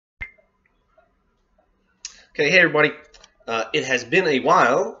Okay, hey everybody. It has been a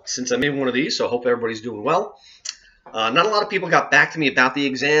while since I made one of these, so I hope everybody's doing well. Not a lot of people got back to me about the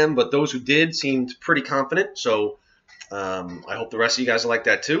exam, but those who did seemed pretty confident, so I hope the rest of you guys are like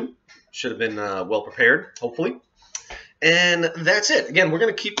that too. Should have been well prepared, hopefully. And that's it. Again, we're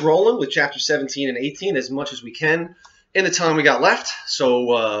going to keep rolling with Chapter 17 and 18 as much as we can in the time we got left,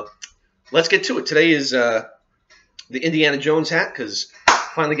 so let's get to it. Today is the Indiana Jones hat, because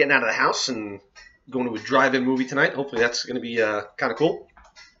finally getting out of the house and going to a drive-in movie tonight. Hopefully that's going to be kind of cool.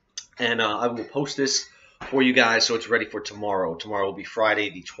 And I will post this for you guys so it's ready for tomorrow. Tomorrow will be Friday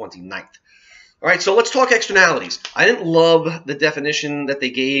the 29th. All right, so let's talk externalities. I didn't love the definition that they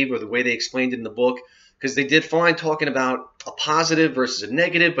gave or the way they explained it in the book, because they did fine talking about a positive versus a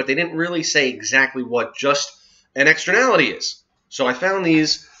negative, but they didn't really say exactly what just an externality is. So I found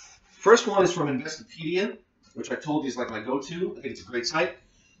these. First one is from Investopedia, which I told you is like my go-to. I think it's a great site.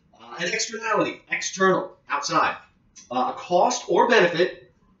 An externality, external, outside. A cost or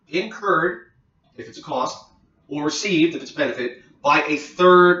benefit incurred, if it's a cost, or received, if it's a benefit, by a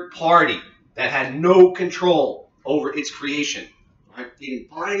third party that had no control over its creation. Right? They didn't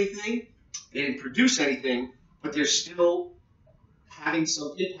buy anything, they didn't produce anything, but they're still having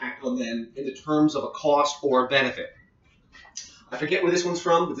some impact on them in the terms of a cost or a benefit. I forget where this one's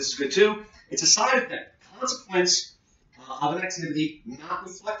from, but this is good too. It's a side effect, consequence of an activity not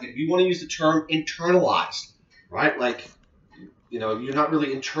reflected. We want to use the term internalized, right? Like, you know, you're not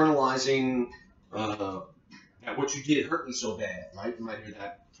really internalizing that what you did hurt me so bad, right? You might hear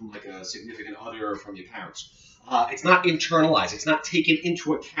that from like a significant other or from your parents. It's not internalized. It's not taken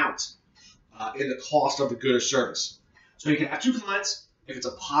into account in the cost of the good or service. So you can have two kinds. If it's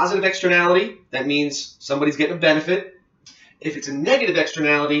a positive externality, that means somebody's getting a benefit. If it's a negative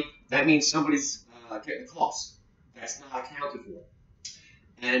externality, that means somebody's getting a cost. That's not accounted for.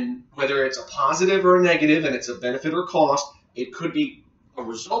 And whether it's a positive or a negative, and it's a benefit or cost, it could be a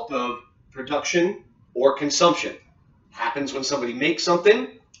result of production or consumption. Happens when somebody makes something,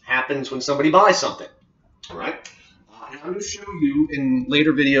 happens when somebody buys something. All right? And I'm going to show you in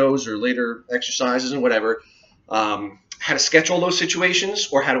later videos or later exercises and whatever how to sketch all those situations,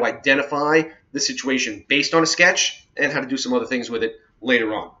 or how to identify the situation based on a sketch, and how to do some other things with it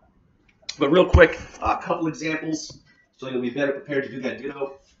later on. But real quick, a couple examples so you'll be better prepared to do that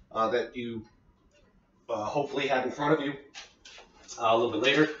ditto that you hopefully have in front of you a little bit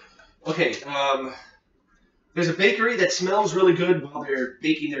later. Okay, there's a bakery that smells really good while they're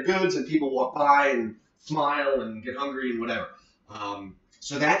baking their goods, and people walk by and smile and get hungry and whatever.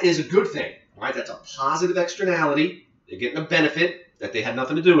 So that is a good thing, right? That's a positive externality. They're getting a benefit that they had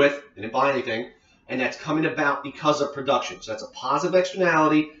nothing to do with. They didn't buy anything. And that's coming about because of production. So that's a positive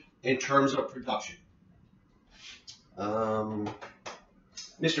externality in terms of production. Mr.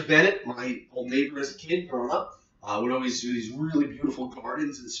 Bennett, my old neighbor as a kid growing up, would always do these really beautiful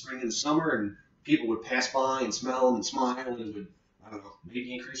gardens in the spring and the summer, and people would pass by and smell them and smile, and it would, I don't know,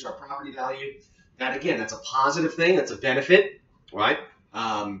 maybe increase our property value. That, again, that's a positive thing. That's a benefit, right?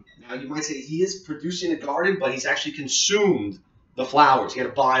 Now, you might say he is producing a garden, but he's actually consumed the flowers. He had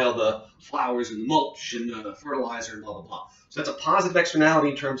to buy all the flowers and the mulch and the fertilizer and blah, blah, blah. So that's a positive externality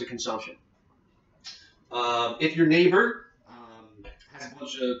in terms of consumption. If your neighbor has a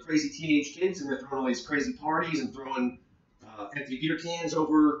bunch of crazy teenage kids and they're throwing all these crazy parties and throwing empty beer cans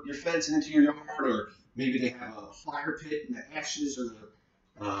over your fence and into your yard, or maybe they have a fire pit and the ashes or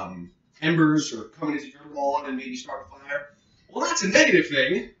the embers are coming into your lawn and maybe start a fire, well, that's a negative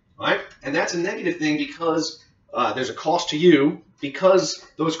thing, right? And that's a negative thing because there's a cost to you, because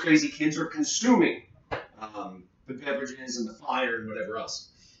those crazy kids are consuming the beverages and the fire and whatever else.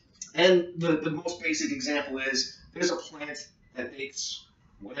 And the most basic example is there's a plant that makes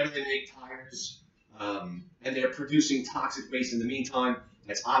whatever they make, tires, and they're producing toxic waste in the meantime.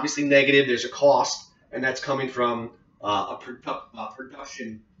 That's obviously negative. There's a cost, and that's coming from a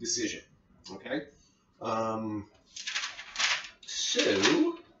production decision. Okay?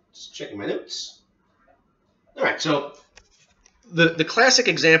 So, just checking my notes. All right, so the classic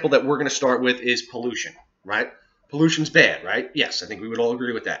example that we're going to start with is pollution, right? Pollution's bad, right? Yes, I think we would all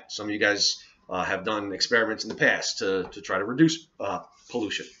agree with that. Some of you guys have done experiments in the past to try to reduce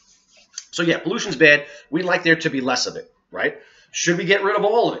pollution. So yeah, pollution's bad. We'd like there to be less of it, right? Should we get rid of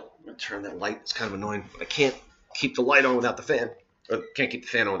all of it? I'm going to turn that light. It's kind of annoying, but I can't keep the light on without the fan. Or can't keep the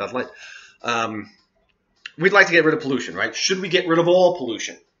fan on without the light. We'd like to get rid of pollution, right? Should we get rid of all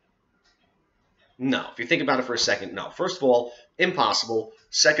pollution? No. If you think about it for a second, no. First of all, impossible.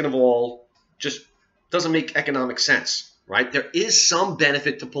 Second of all, just doesn't make economic sense, right? There is some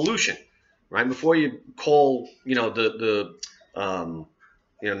benefit to pollution, right? Before you call, you know, the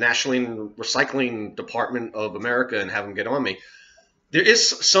National Recycling Department of America and have them get on me. There is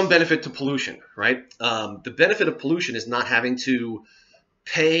some benefit to pollution, right? The benefit of pollution is not having to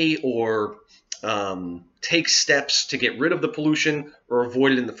pay or take steps to get rid of the pollution or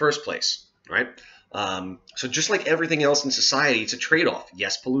avoid it in the first place, right? So just like everything else in society, it's a trade-off.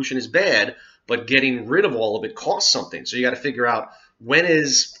 Yes, pollution is bad, but getting rid of all of it costs something. So you got to figure out, when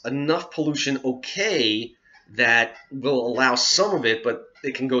is enough pollution okay that will allow some of it, but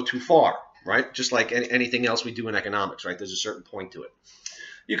it can go too far, right? Just like anything else we do in economics, right? There's a certain point to it.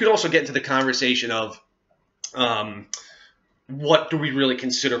 You could also get into the conversation of what do we really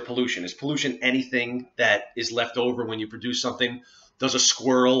consider pollution? Is pollution anything that is left over when you produce something? Does a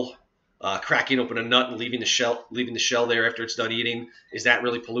squirrel cracking open a nut and leaving the shell there after it's done eating, is that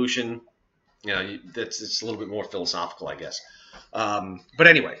really pollution? It's a little bit more philosophical, I guess. But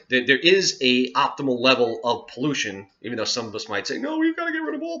anyway, there is a optimal level of pollution, even though some of us might say, no, we've got to get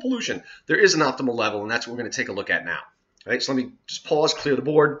rid of all pollution. There is an optimal level, and that's what we're going to take a look at now. All right, so let me just pause, clear the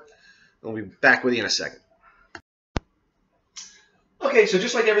board, and we'll be back with you in a second. Okay, so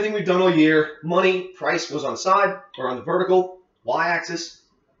just like everything we've done all year, money, price goes on the side or on the vertical, y-axis.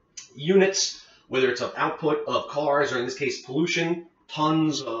 Units, whether it's of output of cars or in this case pollution,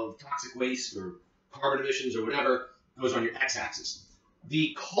 tons of toxic waste or carbon emissions or whatever, goes on your x-axis.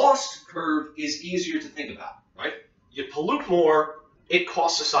 The cost curve is easier to think about, right? You pollute more, it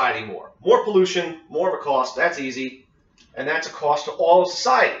costs society more. More pollution, more of a cost, that's easy. And that's a cost to all of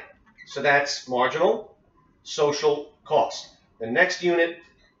society. So that's marginal social cost. The next unit,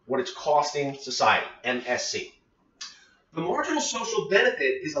 what it's costing society, MSC. The marginal social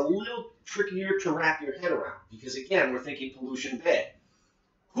benefit is a little trickier to wrap your head around because, again, we're thinking pollution bad.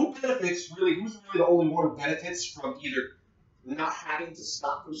 Who's really the only one who benefits from either not having to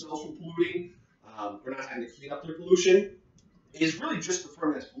stop themselves from polluting or not having to clean up their pollution is really just the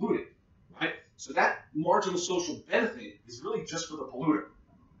firm that's polluting, right? So that marginal social benefit is really just for the polluter,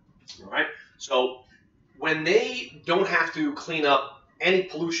 all right? So when they don't have to clean up any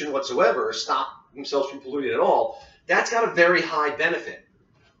pollution whatsoever or stop themselves from polluting at all, that's got a very high benefit.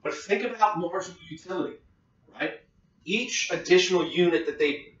 But think about marginal utility, right? Each additional unit that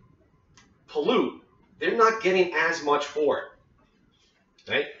they pollute, they're not getting as much for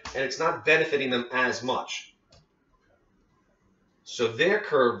it, right? And it's not benefiting them as much. So their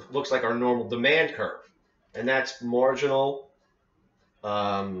curve looks like our normal demand curve, and that's marginal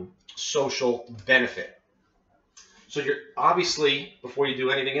social benefit. So you're obviously, before you do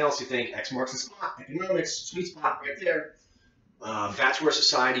anything else, you think X marks the spot, economics, sweet spot right there. That's where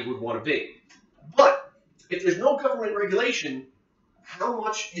society would want to be. But if there's no government regulation, how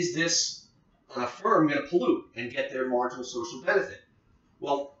much is this firm going to pollute and get their marginal social benefit?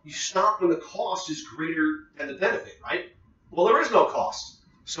 Well, you stop when the cost is greater than the benefit, right? Well, there is no cost.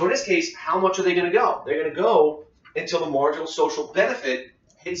 So in this case, how much are they going to go? They're going to go until the marginal social benefit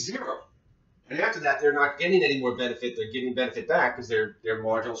hits zero. And after that, they're not getting any more benefit. They're getting benefit back because their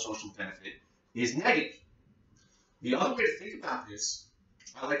marginal social benefit is negative. The other way to think about this,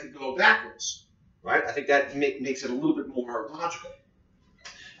 I like to go backwards, right? I think that makes it a little bit more logical.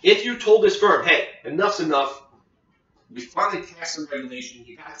 If you told this firm, hey, enough's enough, we finally passed some regulation,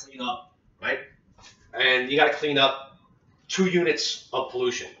 you got to clean up, right? And you got to clean up 2 units of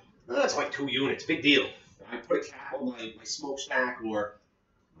pollution. Well, that's like 2 units, big deal. I put a cap on my smokestack or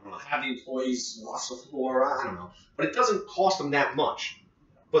have the employees wash the floor, I don't know. But it doesn't cost them that much.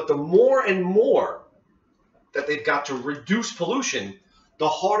 But the more and more that they've got to reduce pollution, the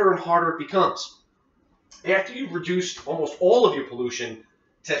harder and harder it becomes. After you've reduced almost all of your pollution,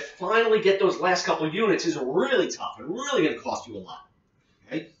 to finally get those last couple of units is really tough and really going to cost you a lot.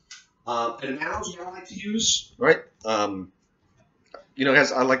 Okay? An analogy I like to use, right?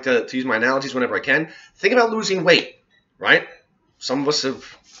 Guys, I like to use my analogies whenever I can. Think about losing weight, right? Some of us have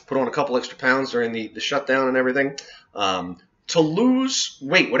put on a couple extra pounds during the shutdown and everything. To lose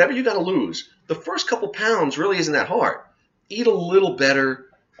weight, whatever you got to lose, the first couple pounds really isn't that hard. Eat a little better,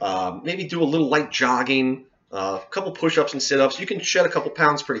 maybe do a little light jogging, a couple push-ups and sit-ups. You can shed a couple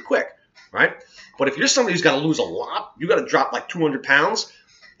pounds pretty quick, right? But if you're somebody who's got to lose a lot, you got to drop like 200 pounds.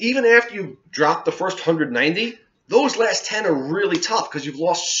 Even after you drop the first 190, those last 10 are really tough because you've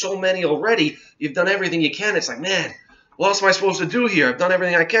lost so many already. You've done everything you can. It's like, man, what else am I supposed to do here? I've done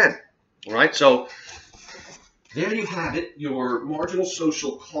everything I can. All right, so there you have it. Your marginal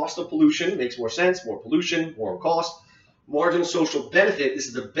social cost of pollution makes more sense. More pollution, more cost. Marginal social benefit, this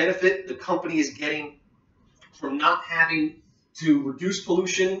is the benefit the company is getting from not having to reduce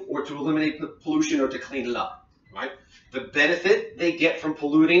pollution or to eliminate pollution or to clean it up, right? The benefit they get from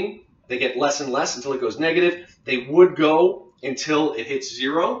polluting, they get less and less until it goes negative. They would go until it hits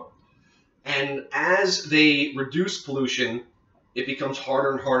 0. And as they reduce pollution, it becomes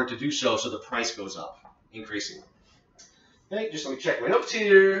harder and harder to do so, so the price goes up, increasingly. Okay, just let me check my notes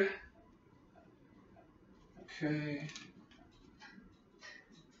here. Okay.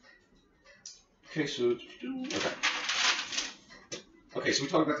 Okay, so so we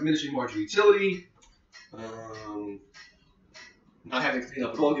talked about diminishing marginal utility. Not having to clean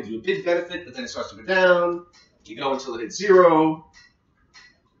up at all gives you a big benefit, but then it starts to go down. You go until it hits 0.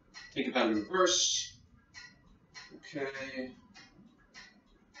 Think about it in reverse. Okay.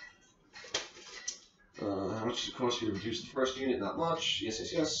 How much does it cost you to reduce the first unit? Not much. Yes,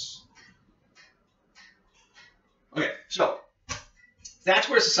 yes, yes. Okay, so that's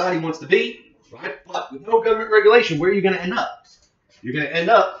where society wants to be, right? But with no government regulation, where are you going to end up? You're going to end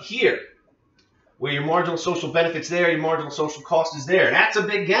up here, where your marginal social benefit's there, your marginal social cost is there. That's a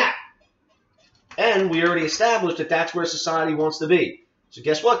big gap. And we already established that that's where society wants to be. So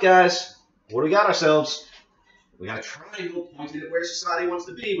guess what, guys? What do we got ourselves? We got a triangle pointed at where society wants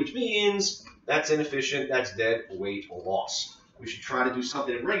to be, which means that's inefficient, that's dead weight or loss. We should try to do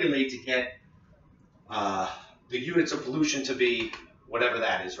something and regulate to get the units of pollution to be whatever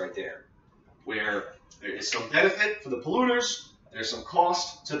that is right there, where there is some benefit for the polluters, there's some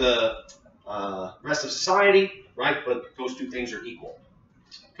cost to the rest of society, right? But those two things are equal.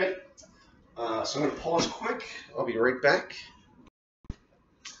 Okay, so I'm going to pause quick. I'll be right back.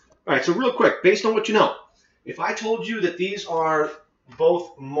 All right, so real quick, based on what you know, if I told you that these are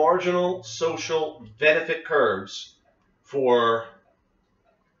both marginal social benefit curves for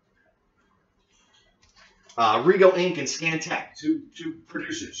Rigo Inc. and Scantech, two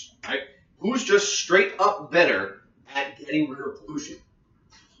producers, right? Who's just straight up better at getting rid of pollution?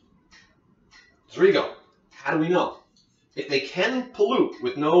 It's Rigo. How do we know? If they can pollute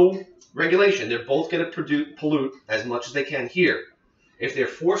with no regulation, they're both going to pollute as much as they can here. If they're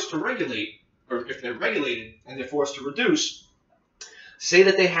forced to regulate, or if they're regulated and they're forced to reduce, say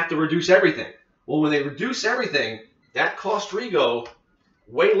that they have to reduce everything. Well, when they reduce everything, that costs Rigo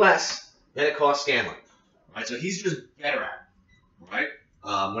way less than it costs Scanlon. Right? So he's just better at it. Right?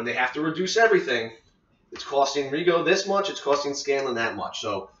 When they have to reduce everything, it's costing Rigo this much, it's costing Scanlon that much.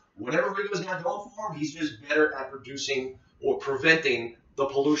 So whatever Rigo's got going for him, he's just better at reducing or preventing the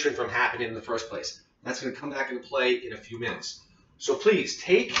pollution from happening in the first place. That's going to come back into play in a few minutes. So please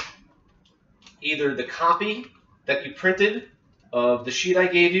take either the copy that you printed of the sheet I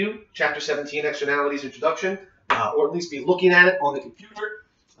gave you, Chapter 17, Externalities Introduction, or at least be looking at it on the computer.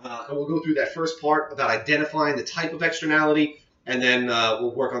 And we'll go through that first part about identifying the type of externality, and then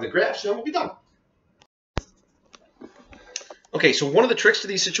we'll work on the graphs, and we'll be done. Okay, so one of the tricks to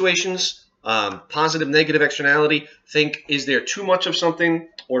these situations, positive, negative externality, think, is there too much of something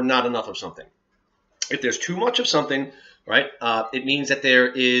or not enough of something? If there's too much of something, right, it means that there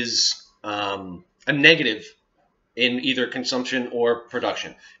is a negative in either consumption or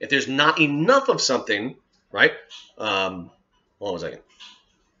production. If there's not enough of something, right, hold on a second.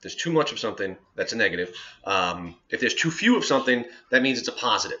 If there's too much of something, that's a negative. If there's too few of something, that means it's a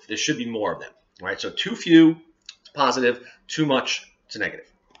positive. There should be more of them, right? So too few, it's positive. Too much, it's a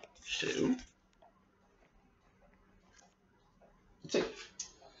negative. So, let's see.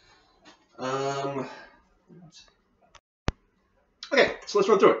 Okay, so let's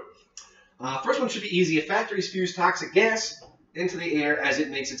run through it. First one should be easy. A factory spews toxic gas into the air as it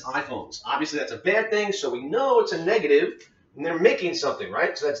makes its iPhones. Obviously, that's a bad thing, so we know it's a negative, and they're making something,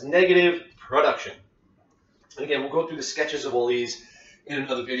 right? So that's negative production. And again, we'll go through the sketches of all these in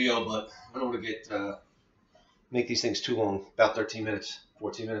another video, but I don't want to make these things too long, about 13 minutes,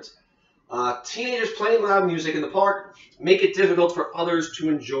 14 minutes. Teenagers playing loud music in the park make it difficult for others to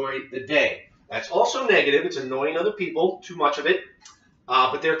enjoy the day. That's also negative. It's annoying other people, too much of it.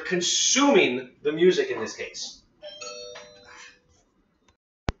 But they're consuming the music in this case.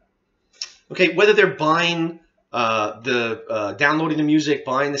 Okay, whether they're buying downloading the music,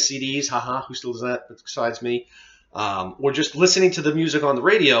 buying the CDs, haha, who still does that besides me, or just listening to the music on the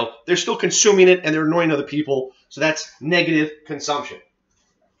radio, they're still consuming it and they're annoying other people. So that's negative consumption.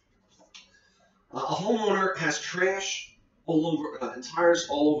 A homeowner has trash all over and tires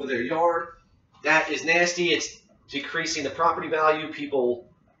all over their yard. That is nasty. It's decreasing the property value. People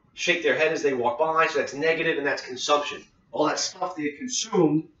shake their head as they walk by, so that's negative, and that's consumption. All that stuff they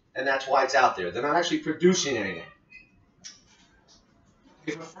consume, and that's why it's out there. They're not actually producing anything.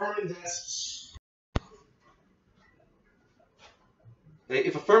 If a firm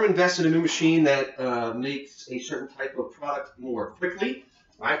invests in a new machine that makes a certain type of product more quickly,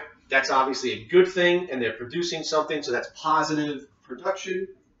 right? That's obviously a good thing, and they're producing something, so that's positive production.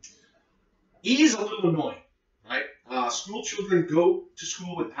 E is a little annoying, right? school children go to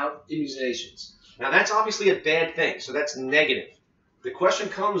school without immunizations. Now, that's obviously a bad thing, so that's negative. The question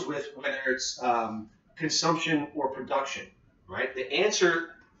comes with whether it's consumption or production, right? The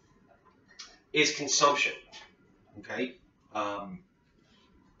answer is consumption, okay? Right?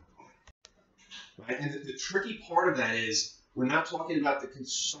 And the tricky part of that is we're not talking about the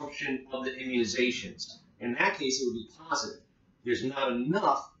consumption of the immunizations. In that case, it would be positive. There's not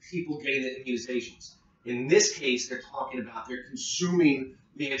enough people getting the immunizations. In this case, they're talking about they're consuming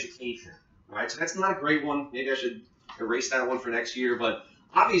the education, right? So that's not a great one. Maybe I should erase that one for next year. But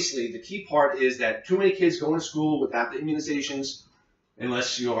obviously, the key part is that too many kids go to school without the immunizations,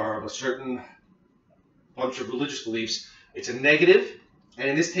 unless you are of a certain bunch of religious beliefs, it's a negative. And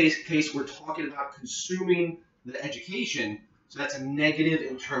in this case, we're talking about consuming the education, so that's a negative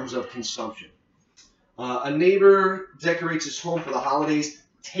in terms of consumption. A neighbor decorates his home for the holidays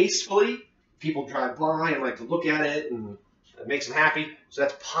tastefully. People drive by and like to look at it, and it makes them happy. So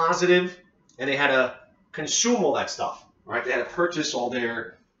that's positive. And they had to consume all that stuff, right? They had to purchase all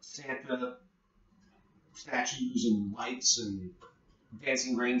their Santa statues and lights and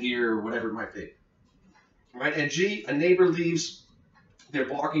dancing reindeer or whatever it might be. Right? And G, a neighbor leaves their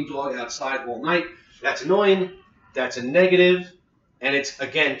barking dog outside all night. That's annoying. That's a negative. And it's,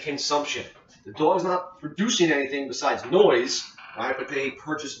 again, consumption. The dog's not producing anything besides noise, right? But they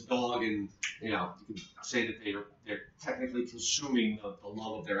purchased a dog, and you can say that they're technically consuming the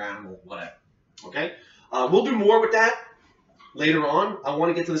love of their animal, whatever. Okay? We'll do more with that later on. I want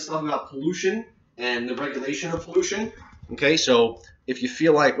to get to the stuff about pollution and the regulation of pollution. Okay, so if you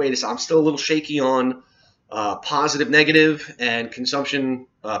feel like, wait, I'm still a little shaky on positive, negative, and consumption,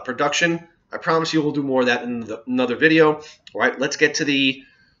 production, I promise you we'll do more of that in another video. All right, let's get to the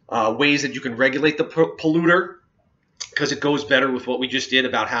ways that you can regulate the polluter, because it goes better with what we just did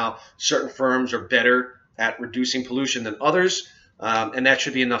about how certain firms are better at reducing pollution than others, and that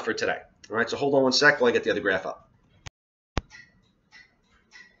should be enough for today. All right, so hold on one sec while I get the other graph up.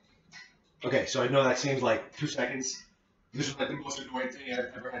 Okay, so I know that seems like 2 seconds. This is like the most annoying thing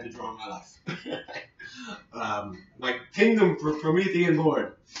I've ever had to draw in my life. My kingdom for Promethean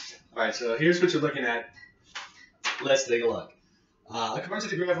board. All right, so here's what you're looking at. Let's take a look. According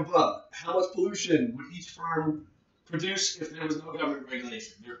to the graph above, how much pollution would each firm produce if there was no government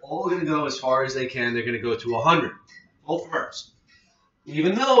regulation? They're all going to go as far as they can. They're going to go to 100, both firms.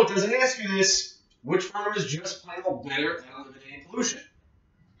 Even though it doesn't ask you this, which firm is just plain old better at eliminating pollution?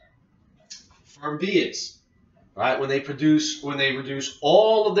 Firm B is. Right? When they reduce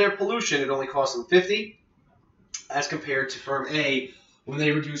all of their pollution, it only costs them 50, as compared to firm A, when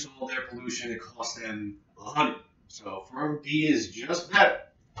they reduce all their pollution, it costs them 100. So firm B is just better,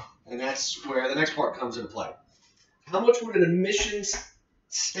 and that's where the next part comes into play. How much would an emissions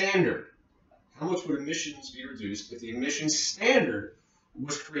standard? How much would emissions be reduced if the emissions standard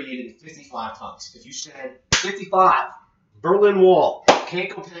was created at 55 tons? If you said 55, Berlin Wall, can't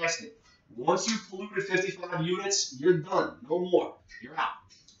go past it. Once you've polluted 55 units, you're done. No more. You're out.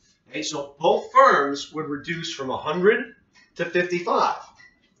 Okay, so both firms would reduce from 100 to 55,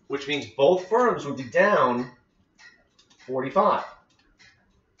 which means both firms would be down 45.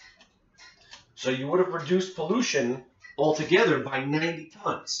 So you would have reduced pollution altogether by 90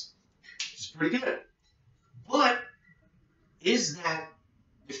 tons, which is pretty good. But is that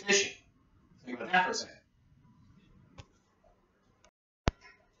efficient? Think about that for a second.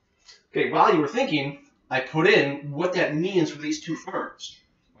 Okay, while you were thinking, I put in what that means for these two firms.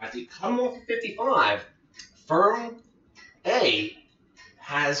 Right, they cut them off at 55. Firm A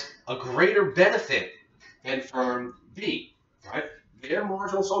has a greater benefit than firm B. Right? Their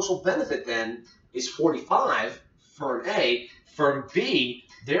marginal social benefit then is 45. Firm A. Firm B,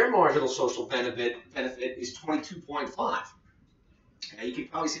 their marginal social benefit is 22.5. Now you can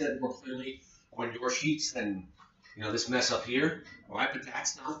probably see that more clearly on your sheets than this mess up here, all right? But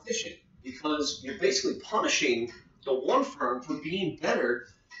that's not efficient, because you're basically punishing the one firm for being better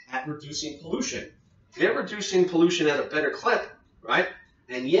at reducing pollution. They're reducing pollution at a better clip, right?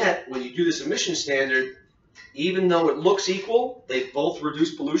 And yet, when you do this emission standard, even though it looks equal, they both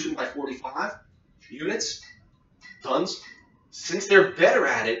reduce pollution by 45 tons. Since they're better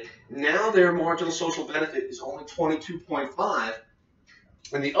at it, now their marginal social benefit is only 22.5,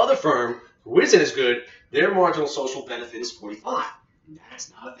 and the other firm, who isn't as good, their marginal social benefit is 45.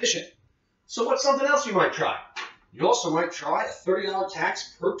 That's not efficient. So what's something else you might try? You also might try a $30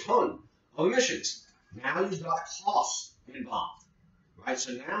 tax per ton of emissions. Now you've got costs involved, right?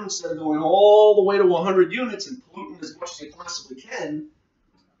 So now instead of going all the way to 100 units and polluting as much as you possibly can,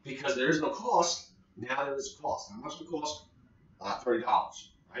 because there is no cost, now there is a cost. How much does it cost? $30,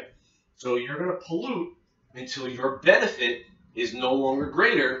 right? So you're going to pollute until your benefit is no longer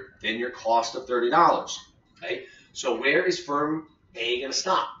greater than your cost of $30. Okay? So where is firm A going to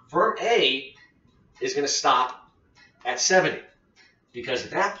stop? Firm A is going to stop at 70 because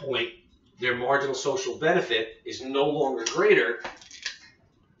at that point their marginal social benefit is no longer greater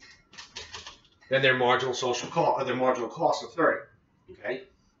than their marginal social cost or their marginal cost of 30. Okay?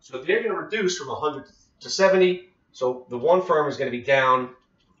 So they're going to reduce from 100 to 70. So the one firm is going to be down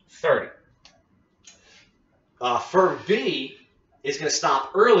 30. Firm B is going to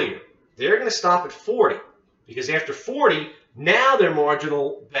stop earlier. They're going to stop at 40 because after 40, now their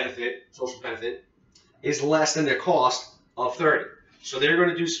marginal benefit, social benefit, is less than their cost of 30. So they're going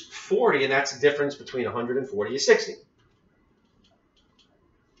to do 40, and that's the difference between 140 and 60.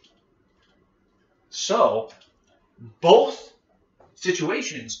 So both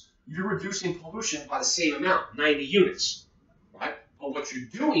situations, you're reducing pollution by the same amount, 90 units, right? But what you're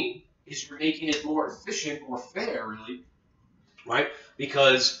doing is you're making it more efficient, more fair, really, right?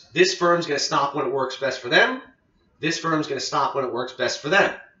 Because this firm's going to stop when it works best for them. This firm's going to stop when it works best for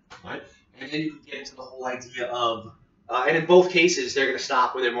them, right? And then you can get into the whole idea of, and in both cases, they're going to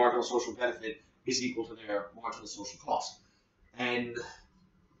stop when their marginal social benefit is equal to their marginal social cost. And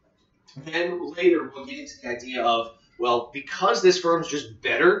then later we'll get into the idea of, well, because this firm's just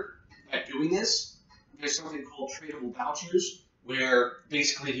better at doing this, there's something called tradable vouchers, where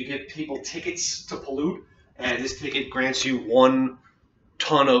basically you give people tickets to pollute, and this ticket grants you 1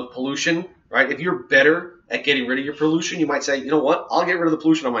 ton of pollution, right? If you're better at getting rid of your pollution, you might say, you know what, I'll get rid of the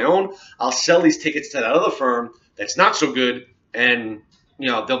pollution on my own. I'll sell these tickets to that other firm that's not so good, and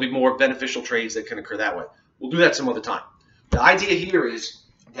there'll be more beneficial trades that can occur that way. We'll do that some other time. The idea here is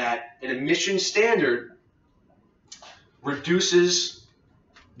that an emission standard reduces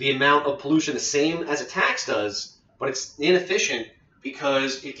the amount of pollution the same as a tax does, but it's inefficient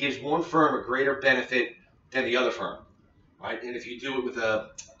because it gives one firm a greater benefit than the other firm, right? And if you do it with a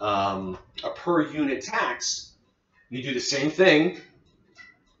per unit tax, you do the same thing,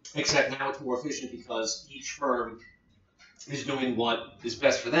 except now it's more efficient because each firm is doing what is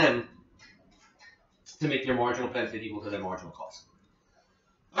best for them to make their marginal benefit equal to their marginal cost.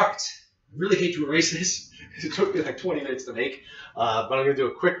 All right, I really hate to erase this. It took me like 20 minutes to make, but I'm going to do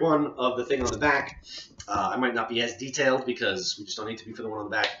a quick one of the thing on the back. I might not be as detailed because we just don't need to be for the one on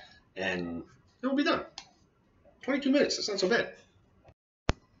the back, and it'll be done. 22 minutes, that's not so bad.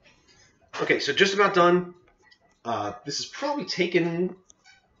 Okay, so just about done. This has probably taken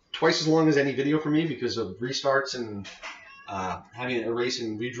twice as long as any video for me because of restarts and having to erase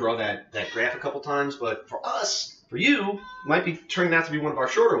and redraw that graph a couple times, but for us, for you, it might be turning out to be one of our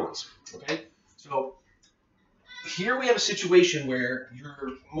shorter ones, okay? So here we have a situation where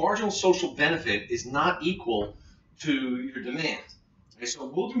your marginal social benefit is not equal to your demand. Okay, so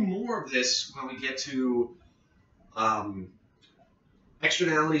we'll do more of this when we get to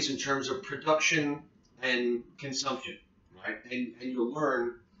externalities in terms of production and consumption, right? And you'll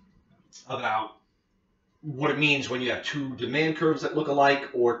learn about what it means when you have 2 demand curves that look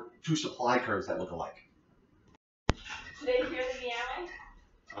alike or 2 supply curves that look alike. Did they hear the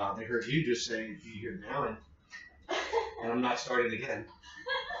meowing? They heard you just saying, "Do you hear meowing?" And I'm not starting again.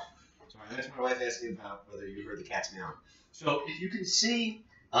 Sorry, that's my wife asking about whether you heard the cats meowing. So if you can see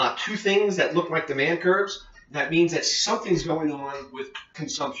 2 things that look like demand curves, that means that something's going on with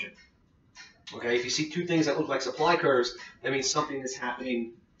consumption. Okay, if you see 2 things that look like supply curves, that means something is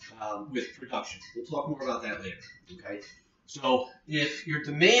happening with production. We'll talk more about that later. Okay, so if your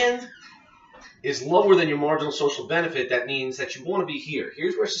demand is lower than your marginal social benefit, that means that you want to be here.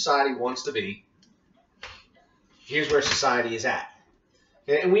 Here's where society wants to be. Here's where society is at.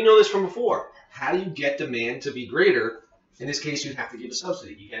 Okay, and we know this from before. How do you get demand to be greater? In this case, you'd have to give a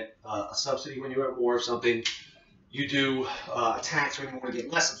subsidy. You get a subsidy when you have more of something. You do a tax when you want to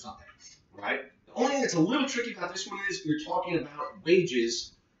get less of something, right? The only thing that's a little tricky about this one is you're talking about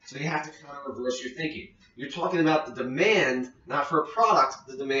wages, so you have to kind of reverse your thinking. You're talking about the demand, not for a product,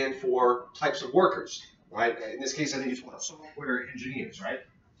 the demand for types of workers, right? In this case, I think it's what, software engineers, right?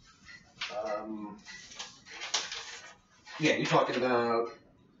 Yeah, you're talking about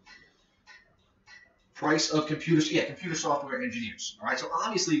price of computers, computer software engineers, all right? So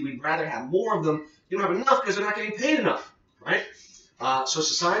obviously, we'd rather have more of them. You don't have enough because they're not getting paid enough, right? So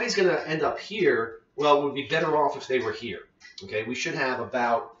society's going to end up here. Well, it would be better off if they were here, okay? We should have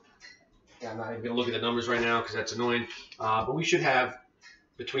about, I'm not even going to look at the numbers right now because that's annoying, but we should have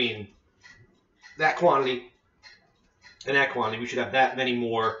between that quantity and that quantity, we should have that many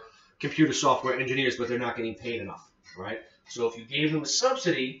more computer software engineers, but they're not getting paid enough, right? So if you gave them a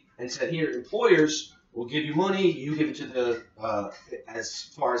subsidy and said, here, employers will give you money, you give it to the, as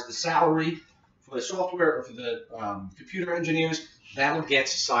far as the salary for the software or for the computer engineers, that'll get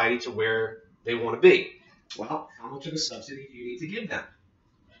society to where they want to be. Well, how much of a subsidy do you need to give them?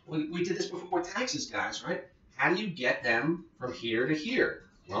 We did this before with taxes, guys, right? How do you get them from here to here?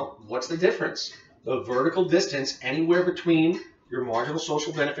 Well, what's the difference? The vertical distance anywhere between your marginal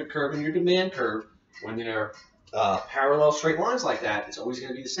social benefit curve and your demand curve, when they're parallel straight lines like that, it's always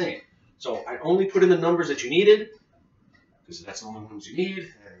going to be the same. So I only put in the numbers that you needed, because that's the only ones you need.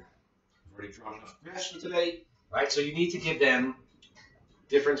 And I've already drawn enough graphs for today, right? So you need to give them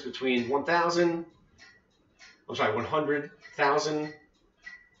difference between 100,000. Should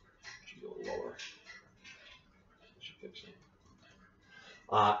go lower.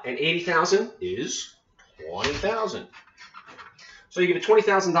 And 80,000 is 20,000. So you give a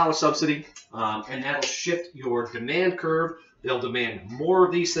 $20,000 subsidy, and that'll shift your demand curve. They'll demand more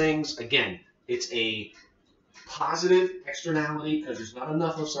of these things. Again, it's a positive externality because there's not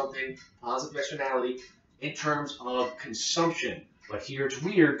enough of something. Positive externality in terms of consumption. But here it's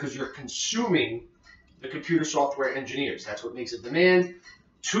weird because you're consuming the computer software engineers. That's what makes it demand.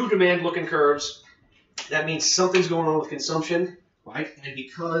 Two demand-looking curves. That means something's going on with consumption, right? And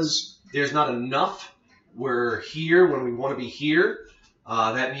because there's not enough, we're here when we want to be here.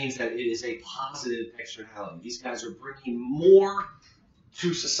 That means that it is a positive externality. These guys are bringing more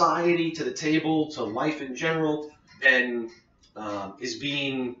to society, to the table, to life in general than is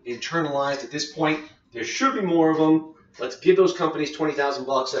being internalized at this point. There should be more of them. Let's give those companies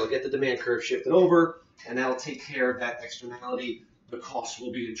 $20,000. That'll get the demand curve shifted over, and that'll take care of that externality. The costs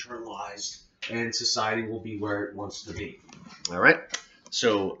will be internalized, and society will be where it wants to be. All right,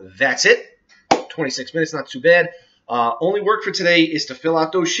 so that's it. 26 minutes, not too bad. Only work for today is to fill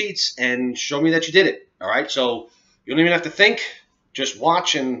out those sheets and show me that you did it. All right, so you don't even have to think. Just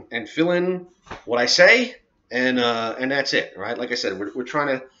watch and fill in what I say, and that's it. All right, like I said, we're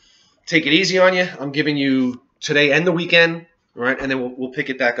trying to take it easy on you. I'm giving you today and the weekend, all right, and then we'll pick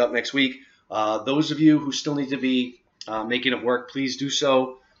it back up next week. Those of you who still need to be making it work, please do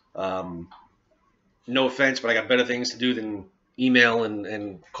so. No offense, but I got better things to do than email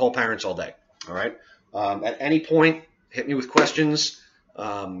and call parents all day. All right. At any point, hit me with questions.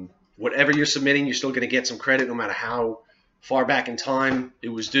 Whatever you're submitting, you're still going to get some credit, no matter how far back in time it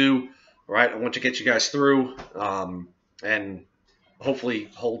was due. All right. I want to get you guys through and hopefully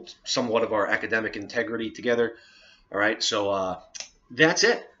hold somewhat of our academic integrity together. All right. So that's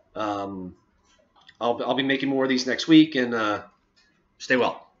it. I'll be making more of these next week, and stay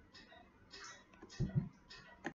well.